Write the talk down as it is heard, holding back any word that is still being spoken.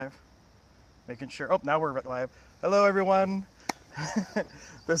Making sure. Oh, now we're live. Hello, everyone.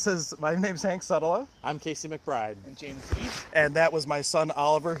 My name's Hank Suttala, I'm Casey McBride. And James East. and that was my son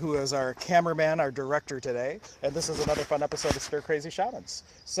Oliver, who is our cameraman, our director today. And this is another fun episode of Stir Crazy Shamans.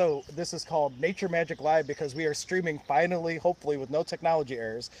 So this is called Nature Magic Live because we are streaming finally, hopefully with no technology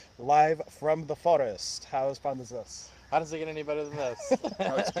errors, live from the forest. How fun is this? How does it get any better than this?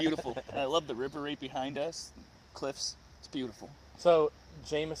 Oh, it's beautiful. I love the river right behind us, cliffs. It's beautiful. So,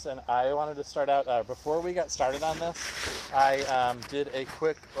 Jameson, I wanted to start out, before we got started on this, I did a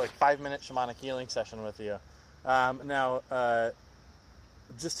quick 5-minute shamanic healing session with you. Now,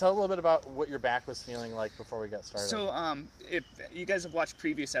 just tell a little bit about what your back was feeling like before we got started. So, if you guys have watched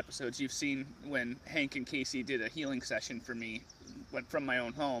previous episodes, you've seen when Hank and Casey did a healing session for me, went from my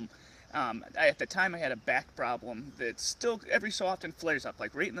own home. At the time, I had a back problem that still every so often flares up,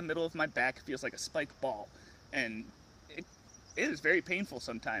 like right in the middle of my back. It feels like a spiked ball, and it is very painful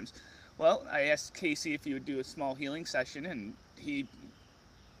sometimes. Well, I asked Casey if he would do a small healing session, and he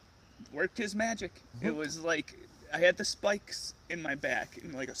worked his magic. It was like I had the spikes in my back,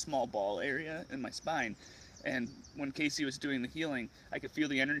 in like a small ball area in my spine, and when Casey was doing the healing, I could feel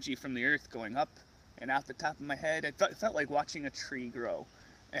the energy from the earth going up and out the top of my head. It felt like watching a tree grow.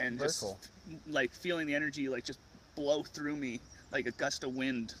 And Very just cool. like feeling the energy like just blow through me like a gust of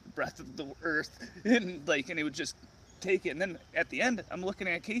wind, breath of the earth, and it would just take it. And then at the end, I'm looking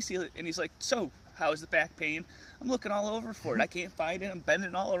at Casey, and he's like, "So, how's the back pain?" I'm looking all over for it. I can't find it. I'm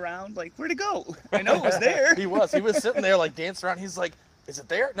bending all around. Like, where'd it go? I know it was there. He was sitting there dancing around. He's like, "Is it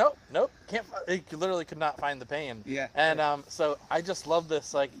there? Nope, can't." He literally could not find the pain. Yeah. And so I just love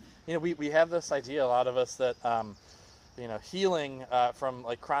this. We have this idea, a lot of us, that healing from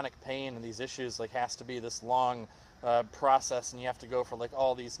chronic pain and these issues has to be this long process, and you have to go for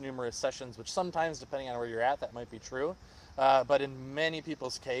all these numerous sessions, which sometimes, depending on where you're at, that might be true. But in many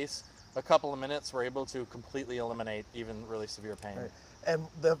people's case, a couple of minutes we're able to completely eliminate even really severe pain. Right. And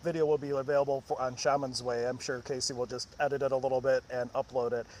the video will be available on Shaman's Way. I'm sure Casey will just edit it a little bit and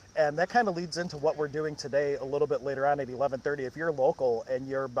upload it. And that kind of leads into what we're doing today a little bit later on at 11:30. If you're local and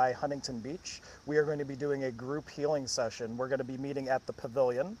you're by Huntington Beach, we are going to be doing a group healing session. We're going to be meeting at the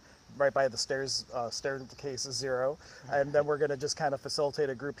Pavilion, right by the stairs to case 0, and then we're going to just kind of facilitate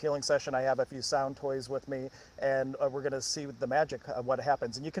a group healing session. I have a few sound toys with me, and we're going to see the magic of what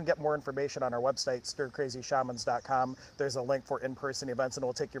happens. And you can get more information on our website, stircrazyshamans.com. There's a link for in-person events, and it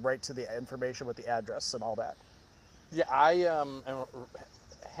will take you right to the information with the address and all that. Yeah, I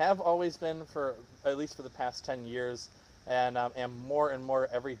have always been, for at least for the past 10 years, and am more and more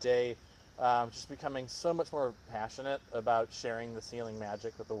every day, just becoming so much more passionate about sharing this healing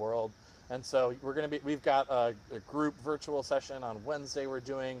magic with the world. And so we've got a group virtual session on Wednesday. We're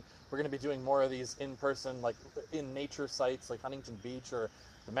going to be doing more of these in-person, in nature sites like Huntington Beach or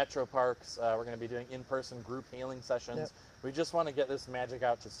the metro parks. We're going to be doing in-person group healing sessions. Yep. We just want to get this magic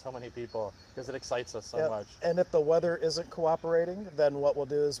out to so many people because it excites us so much. And if the weather isn't cooperating, then what we'll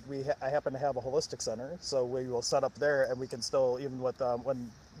do is I happen to have a holistic center, so we will set up there, and we can still, even with when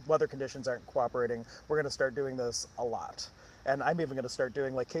weather conditions aren't cooperating, we're going to start doing this a lot. And I'm even going to start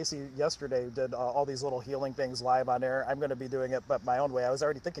doing, like Casey yesterday did all these little healing things live on air. I'm going to be doing it, but my own way. I was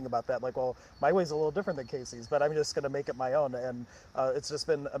already thinking about that. My way's a little different than Casey's, but I'm just going to make it my own. And it's just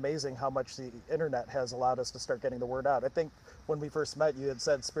been amazing how much the internet has allowed us to start getting the word out. I think when we first met, you had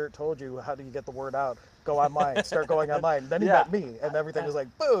said, Spirit told you, how do you get the word out? Go online, start going online. Then you met me, and everything was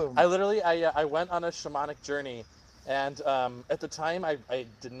like, boom. I went on a shamanic journey, and at the time I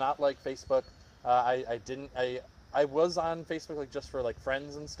did not like Facebook. I was on Facebook just for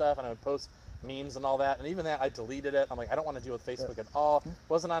friends and stuff, and I would post memes and all that, and even that I deleted it. I'm like, I don't want to deal with Facebook at all.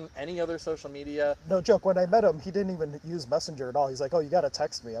 Wasn't on any other social media. No joke, when I met him, he didn't even use Messenger at all. He's like, oh, you got to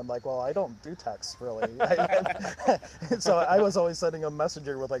text me. I'm like, well, I don't do text really. So I was always sending him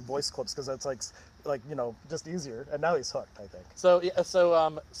Messenger with voice clips because that's just easier. And now he's hooked, I think. So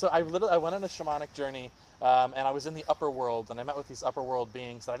I went on a shamanic journey, and I was in the upper world, and I met with these upper world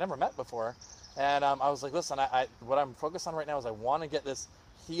beings that I never met before. And I was like, listen, what I'm focused on right now is I want to get this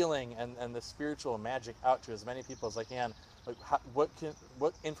healing and the spiritual magic out to as many people as I can.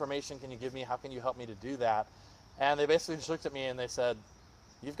 What information can you give me? How can you help me to do that? And they basically just looked at me and they said,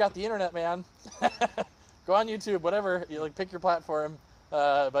 you've got the internet, man. Go on YouTube, whatever. You pick your platform,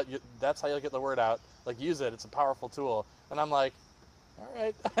 but that's how you'll get the word out. Use it. It's a powerful tool. And I'm like, all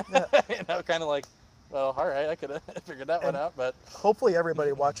right. Yeah. Kind of well, all right, I could have figured that one out, but... Hopefully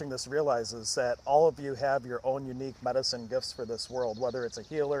everybody watching this realizes that all of you have your own unique medicine gifts for this world, whether it's a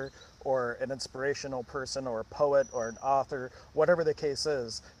healer or an inspirational person or a poet or an author, whatever the case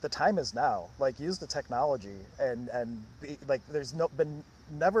is. The time is now. Use the technology and be, there's been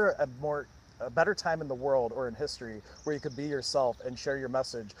never a more a better time in the world or in history where you could be yourself and share your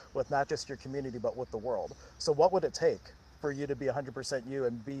message with not just your community but with the world. So what would it take for you to be 100% you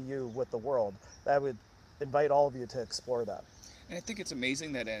and be you with the world? I would invite all of you to explore that. And I think it's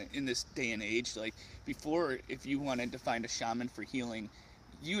amazing that in this day and age, like before, if you wanted to find a shaman for healing,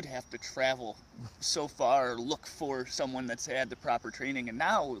 you'd have to travel so far, look for someone that's had the proper training. And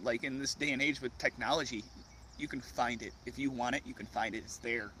now, like in this day and age with technology, you can find it. If you want it, you can find it. It's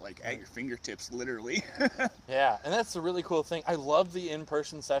there, like at your fingertips, literally. Yeah, and that's a really cool thing. I love the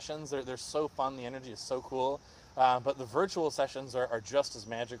in-person sessions. They're so fun. The energy is so cool. But the virtual sessions are just as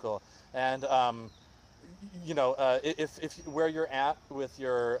magical. And if where you're at with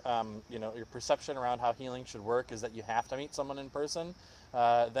your your perception around how healing should work is that you have to meet someone in person,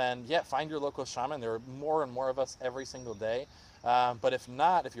 then yeah, find your local shaman. There are more and more of us every single day. But if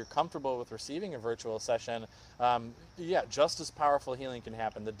not, if you're comfortable with receiving a virtual session, just as powerful healing can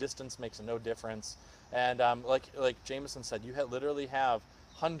happen. The distance makes no difference. And like Jameson said, you literally have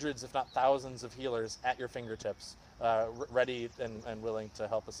hundreds, if not thousands, of healers at your fingertips, ready and willing to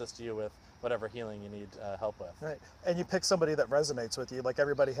help assist you with whatever healing you need help with. Right. And you pick somebody that resonates with you. Like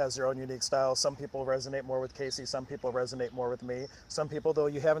everybody has their own unique style. Some people resonate more with Casey. Some people resonate more with me. Some people, though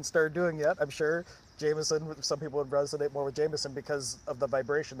you haven't started doing yet, I'm sure, Jameson, some people would resonate more with Jameson because of the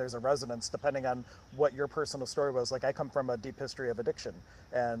vibration. There's a resonance depending on what your personal story was. Like I come from a deep history of addiction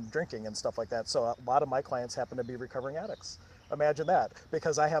and drinking and stuff like that. So a lot of my clients happen to be recovering addicts. Imagine that,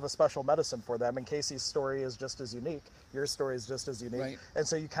 because I have a special medicine for them, and Casey's story is just as unique. Your story is just as unique. Right. And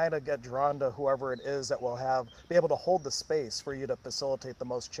so you kind of get drawn to whoever it is that will be able to hold the space for you to facilitate the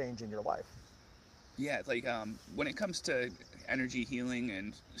most change in your life. Yeah, like when it comes to energy healing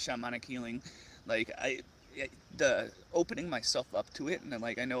and shamanic healing, like the opening myself up to it, and then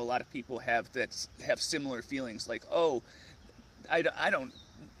like I know a lot of people have similar feelings, like, oh, I don't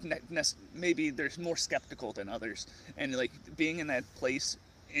maybe there's more skeptical than others, and like being in that place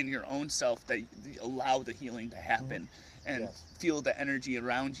in your own self that you allow the healing to happen. And Yes. feel the energy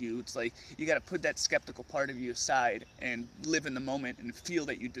around you. It's like you got to put that skeptical part of you aside and live in the moment and feel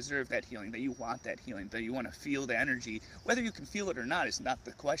that you deserve that healing, that you want that healing, that you want to feel the energy. Whether you can feel it or not is not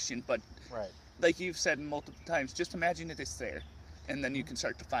the question, but Right. like you've said multiple times, just imagine that it's there, and then you can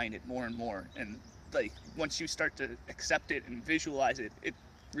start to find it more and more. And like once you start to accept it and visualize it, it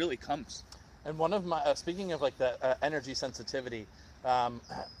really comes. And one of my, speaking of like the energy sensitivity,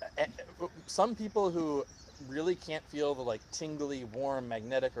 some people who really can't feel the like tingly, warm,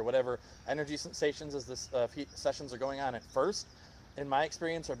 magnetic, or whatever energy sensations as this sessions are going on at first, in my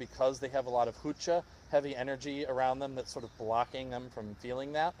experience, are because they have a lot of hucha, heavy energy around them that's sort of blocking them from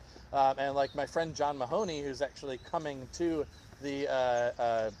feeling that. And like my friend John Mahoney, who's actually coming to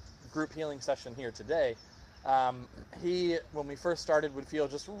the group healing session here today, he, when we first started, would feel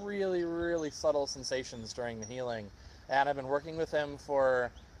just really, really subtle sensations during the healing. And I've been working with him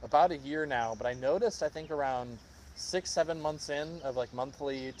for about a year now, but I noticed, I think around 6-7 months in of like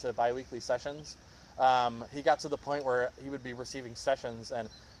monthly to bi-weekly sessions, he got to the point where he would be receiving sessions and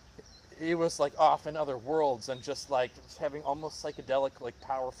he was like off in other worlds and just like having almost psychedelic, like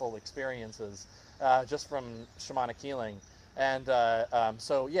powerful experiences just from shamanic healing. And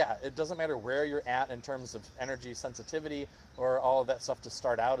so yeah, it doesn't matter where you're at in terms of energy sensitivity or all of that stuff to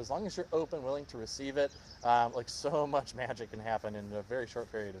start out, as long as you're open, willing to receive it, like so much magic can happen in a very short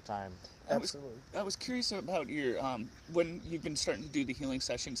period of time. Absolutely. I was curious about your when you've been starting to do the healing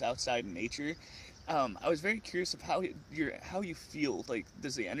sessions outside in nature. I was very curious of how you feel. Like,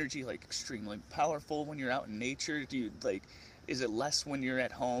 does the energy like extremely powerful when you're out in nature? Do you like, is it less when you're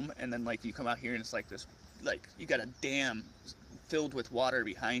at home? And then like you come out here and it's like this, like you got a dam filled with water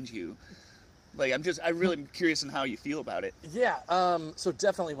behind you. Like I'm really curious on how you feel about it. Yeah, so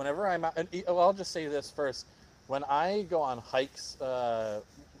definitely whenever I'm out, and I'll just say this first. When I go on hikes, or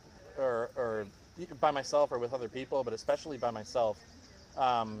by myself or with other people, but especially by myself,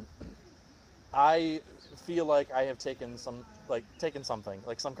 I feel like I have taken something,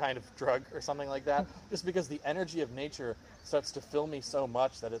 like some kind of drug or something like that, just because the energy of nature starts to fill me so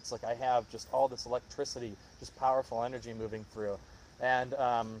much that it's like I have just all this electricity, just powerful energy moving through. And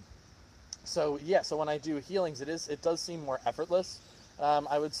so when I do healings, it does seem more effortless,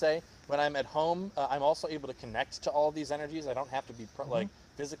 I would say. When I'm at home, I'm also able to connect to all these energies. I don't have to be like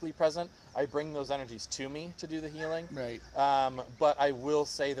physically present. I bring those energies to me to do the healing. Right. But I will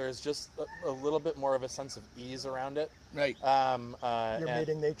say there's just a little bit more of a sense of ease around it. Right. You're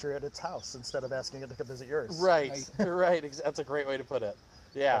meeting nature at its house instead of asking it to come visit yours. Right. Right. That's a great way to put it.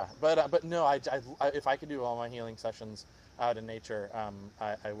 Yeah. But no, I if I could do all my healing sessions out in nature,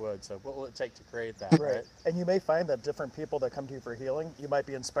 I would. So what will it take to create that, right? And you may find that different people that come to you for healing, you might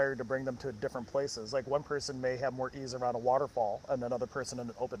be inspired to bring them to different places. Like one person may have more ease around a waterfall and another person in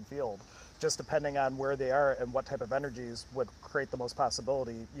an open field. Just depending on where they are and what type of energies would create the most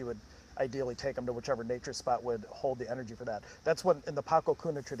possibility, you would ideally take them to whichever nature spot would hold the energy for that. That's what in the Paco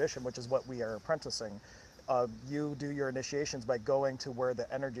Kuna tradition, which is what we are apprenticing, you do your initiations by going to where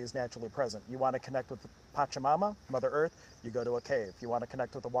the energy is naturally present. You want to connect with Pachamama, Mother Earth, you go to a cave. You want to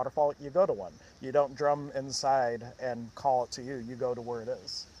connect with a waterfall, you go to one. You don't drum inside and call it to you. You go to where it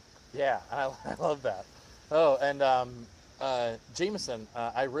is. Yeah, I love that. Oh, and Jameson,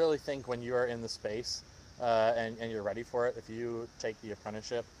 I really think when you are in the space and you're ready for it, if you take the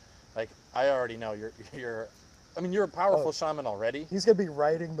apprenticeship, like I already know you're a powerful shaman already. He's going to be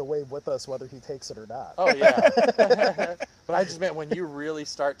riding the wave with us whether he takes it or not. Oh, yeah. But I just meant when you really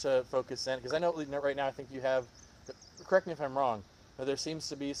start to focus in, because I know right now I think you have, correct me if I'm wrong, but there seems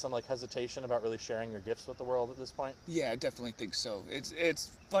to be some like hesitation about really sharing your gifts with the world at this point. Yeah, I definitely think so.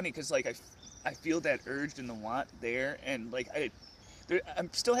 It's funny because like I feel that urge and the want there, and like I'm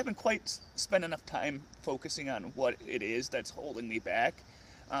still haven't quite spent enough time focusing on what it is that's holding me back.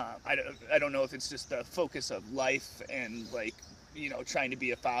 I don't know if it's just the focus of life and like, you know, trying to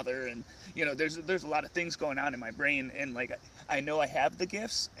be a father, and you know, there's a lot of things going on in my brain, and like I know I have the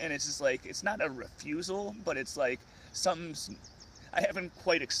gifts, and it's just like it's not a refusal, but it's like something's I haven't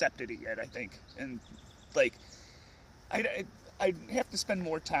quite accepted it yet, I think, and like I have to spend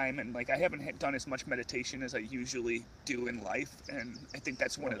more time, and like I haven't done as much meditation as I usually do in life, and I think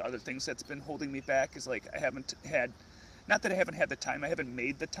that's one of the other things that's been holding me back is like I haven't had. Not that I haven't had the time, I haven't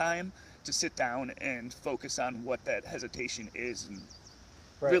made the time to sit down and focus on what that hesitation is and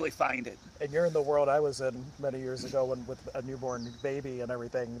really find it. And you're in the world I was in many years ago when with a newborn baby and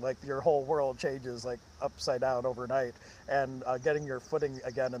everything, like your whole world changes like upside down overnight. And getting your footing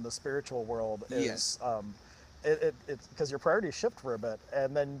again in the spiritual world is, it's because your priorities shift for a bit.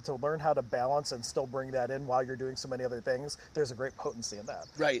 And then to learn how to balance and still bring that in while you're doing so many other things, there's a great potency in that.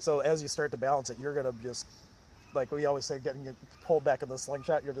 Right. So as you start to balance it, you're going to just, like we always say, getting it pulled back in the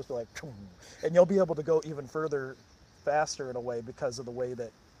slingshot, you'll just be like, and you'll be able to go even further, faster in a way because of the way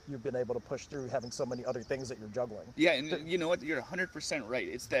that you've been able to push through having so many other things that you're juggling. Yeah, and you know what? You're 100% right.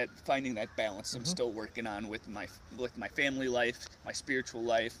 It's that finding that balance I'm still working on with my family life, my spiritual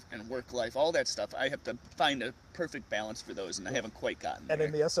life, and work life, all that stuff. I have to find a perfect balance for those, and I haven't quite gotten there. And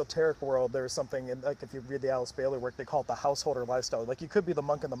in the esoteric world, there's something, like if you read the Alice Bailey work, they call it the householder lifestyle. Like you could be the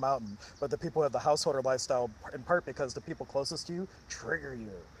monk in the mountain, but the people who have the householder lifestyle in part because the people closest to you trigger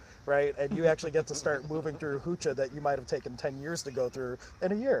you. Right, and you actually get to start moving through hucha that you might have taken 10 years to go through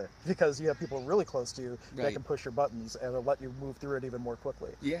in a year because you have people really close to you that can push your buttons and let you move through it even more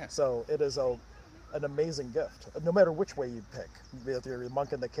quickly. Yeah. So it is an amazing gift, no matter which way you pick. If you're a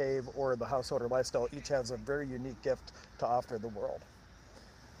monk in the cave or the householder lifestyle, each has a very unique gift to offer the world.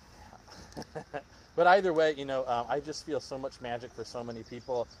 But either way, you know, I just feel so much magic for so many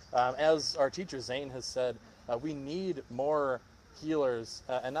people. As our teacher Zane has said, we need more healers,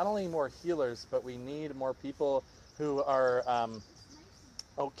 and not only more healers, but we need more people who are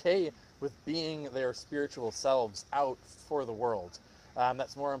okay with being their spiritual selves out for the world.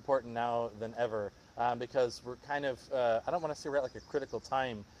 That's more important now than ever because we're kind of, I don't want to say we're at like a critical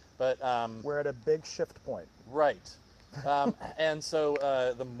time, but we're at a big shift point. Right. And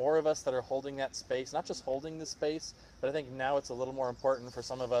so the more of us that are holding that space, not just holding the space, but I think now it's a little more important for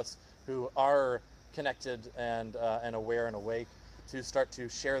some of us who are connected and aware and awake to start to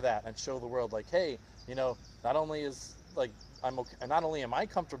share that and show the world like, hey, you know, not only is like not only am I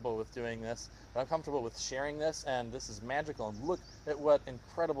comfortable with doing this, but I'm comfortable with sharing this, and this is magical, and look at what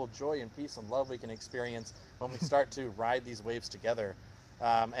incredible joy and peace and love we can experience when we start to ride these waves together.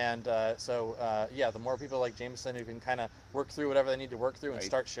 So the more people like Jameson who can kind of work through whatever they need to work through and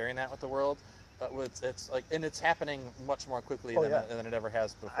start sharing that with the world, it's like, and it's happening much more quickly than it ever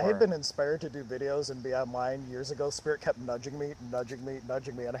has before. I had been inspired to do videos and be online years ago. Spirit kept nudging me,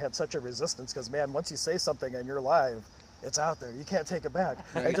 and I had such a resistance because, man, once you say something and you're live, it's out there. You can't take it back.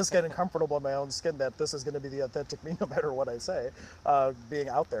 I'm just getting comfortable in my own skin that this is going to be the authentic me no matter what I say. Being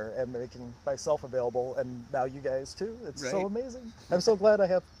out there and making myself available, and now you guys too. It's so amazing. I'm so glad I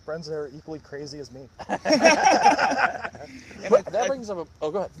have friends that are equally crazy as me. That brings up go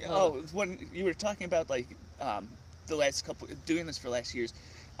ahead. When you were talking about like the last couple, doing this for the last years,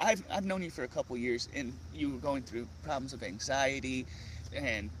 I've known you for a couple years, and you were going through problems of anxiety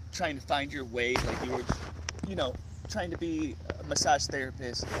and trying to find your way. Like you were, you know, trying to be a massage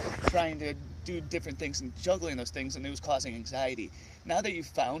therapist, trying to do different things and juggling those things, and it was causing anxiety. Now that you've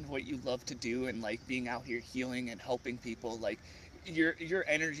found what you love to do and like being out here healing and helping people, like your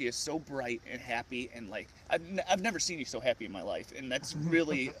energy is so bright and happy, and like I've never seen you so happy in my life, and that's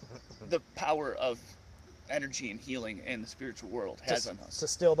really the power of energy and healing in the spiritual world has on us. To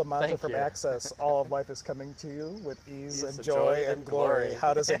steal the mantra Thank from you. Access, all of life is coming to you with ease and and joy joy and and glory. glory.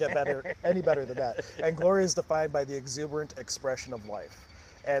 How does it get better, any better than that? And glory is defined by the exuberant expression of life.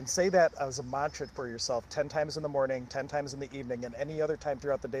 And say that as a mantra for yourself 10 times in the morning, 10 times in the evening, and any other time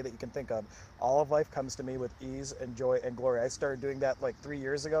throughout the day that you can think of. All of life comes to me with ease and joy and glory. I started doing that like 3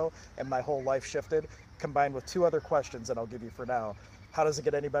 years ago, and my whole life shifted, combined with 2 other questions that I'll give you for now. How does it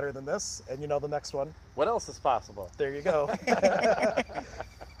get any better than this? And you know the next one. What else is possible? There you go.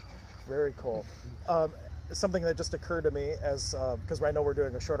 Very cool. Something that just occurred to me as, because I know we're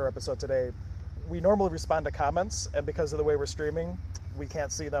doing a shorter episode today, we normally respond to comments, and because of the way we're streaming, we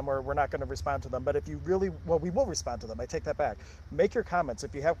can't see them, or we're not going to respond to them. But if you really, well, we will respond to them. I take that back. Make your comments.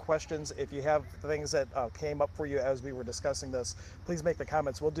 If you have questions, if you have things that came up for you as we were discussing this, please make the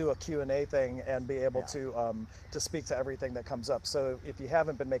comments. We'll do a Q&A thing and be able to speak to everything that comes up. So if you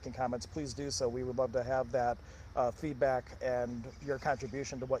haven't been making comments, please do so. We would love to have that feedback and your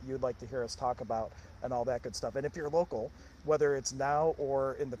contribution to what you'd like to hear us talk about and all that good stuff. And if you're local, whether it's now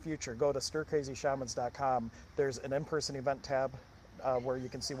or in the future, go to stircrazyshamans.com. There's an in-person event tab where you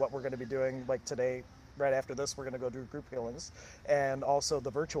can see what we're going to be doing. Like today, right after this, we're going to go do group healings, and also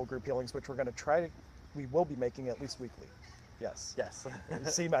the virtual group healings, which we will be making at least weekly. Yes. Yes.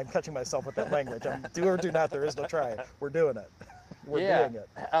 See, I'm catching myself with that language. Do or do not, there is no try. We're doing it. We're doing it.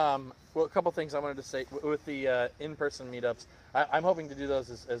 Well, a couple things I wanted to say with the in-person meetups. I'm hoping to do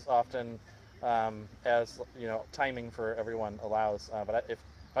those as often as timing for everyone allows. But if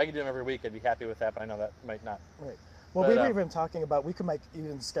I could do them every week, I'd be happy with that. But I know that might not. Right. Well, But, we were even talking about, we could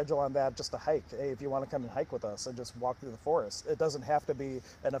even schedule on that just a hike. Hey, if you want to come and hike with us and just walk through the forest. It doesn't have to be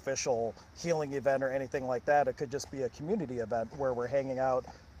an official healing event or anything like that. It could just be a community event where we're hanging out,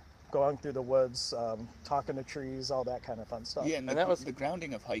 going through the woods, talking to trees, all that kind of fun stuff. Yeah, and that was the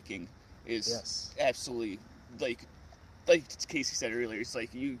grounding of hiking is Yes. absolutely like Casey said earlier. It's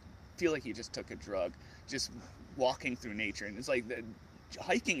like you feel like you just took a drug, just walking through nature, and it's like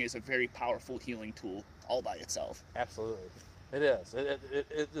hiking is a very powerful healing tool all by itself. Absolutely, it is.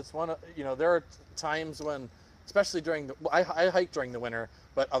 It's one of there are times when, especially during I hike during the winter,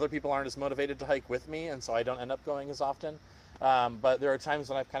 but other people aren't as motivated to hike with me, and so I don't end up going as often. But there are times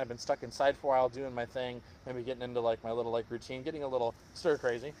when I've kind of been stuck inside for a while doing my thing, maybe getting into like my little routine, getting a little stir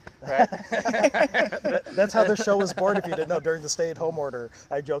crazy, right? That's how this show was born. If you didn't know, during the stay-at-home order,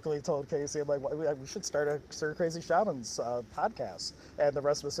 I jokingly told Casey, I'm like, we should start a Stir Crazy Shamans podcast, and the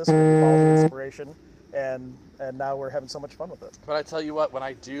rest of us history. We followed the inspiration, and now we're having so much fun with it. But I tell you what, when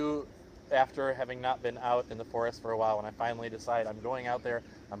I do, after having not been out in the forest for a while, when I finally decide I'm going out there,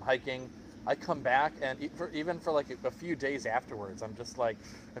 I'm hiking, I come back, and even for like a few days afterwards, I'm just like,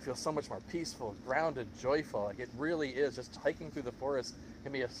 I feel so much more peaceful, grounded, joyful. Like it really is, just hiking through the forest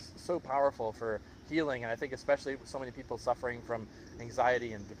can be so powerful for healing. And I think especially with so many people suffering from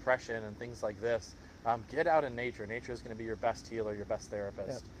anxiety and depression and things like this, get out in nature. Nature is going to be your best healer, your best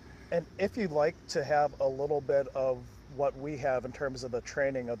therapist. Yeah. And if you'd like to have a little bit of what we have in terms of the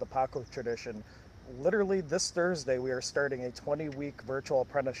training of the Paco tradition, literally this Thursday we are starting a 20-week virtual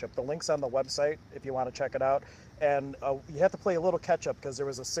apprenticeship. The link's on the website if you want to check it out. And you have to play a little catch up because there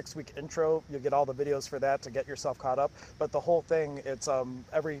was a 6-week intro. You'll get all the videos for that to get yourself caught up. But the whole thing, it's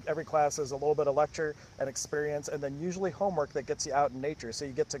every class is a little bit of lecture and experience, and then usually homework that gets you out in nature. So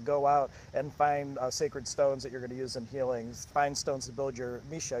you get to go out and find sacred stones that you're going to use in healings, find stones to build your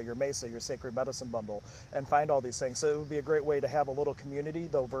Misha, your Mesa, your sacred medicine bundle, and find all these things. So it would be a great way to have a little community,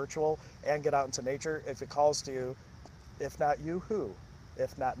 though virtual, and get out into nature. If it calls to you, if not you, who?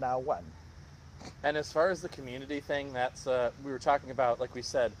 If not now, when? And as far as the community thing, that's we were talking about, like we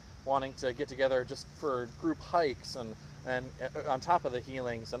said, wanting to get together just for group hikes and on top of the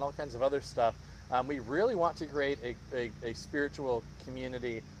healings and all kinds of other stuff. We really want to create a spiritual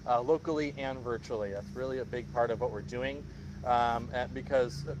community locally and virtually. That's really a big part of what we're doing,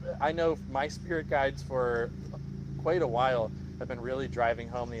 because I know my spirit guides for quite a while have been really driving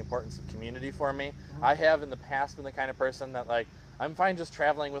home the importance of community for me. I have in the past been the kind of person that like, I'm fine just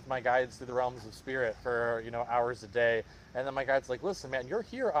traveling with my guides through the realms of spirit for, hours a day. And then my guide's like, listen, man, you're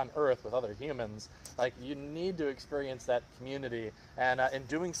here on Earth with other humans. Like, you need to experience that community. And in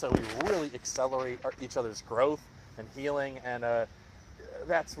doing so, we really accelerate each other's growth and healing. And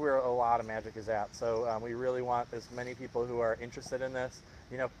that's where a lot of magic is at. So we really want as many people who are interested in this,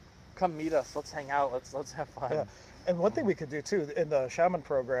 come meet us. Let's hang out. Let's have fun. Yeah. And one thing we could do too, in the shaman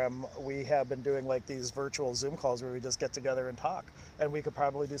program, we have been doing like these virtual Zoom calls where we just get together and talk. And we could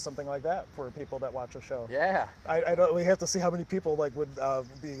probably do something like that for people that watch a show. Yeah. I don't. We have to see how many people like would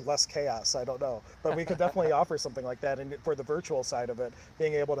be less chaos. I don't know, but we could definitely offer something like that. And for the virtual side of it,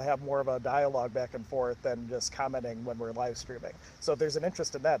 being able to have more of a dialogue back and forth than just commenting when we're live streaming. So if there's an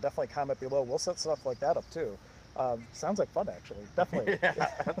interest in that, definitely comment below. We'll set stuff like that up too. Sounds like fun, actually. Definitely. Yeah,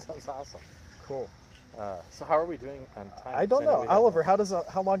 that sounds awesome. Cool. So how are we doing on time? I don't So know, we have- Oliver.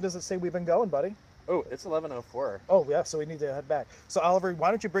 How long does it say we've been going, buddy? Oh, it's 11:04. Oh yeah, so we need to head back. So Oliver, why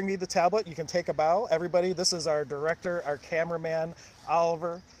don't you bring me the tablet? You can take a bow. Everybody, this is our director, our cameraman,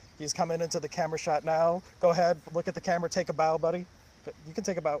 Oliver. He's coming into the camera shot now. Go ahead, look at the camera, take a bow, buddy. You can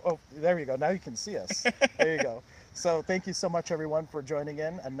take a bow. Oh, there you go. Now you can see us. There you go. So thank you so much, everyone, for joining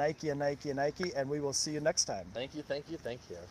in. A Nike, and we will see you next time. Thank you, thank you, thank you.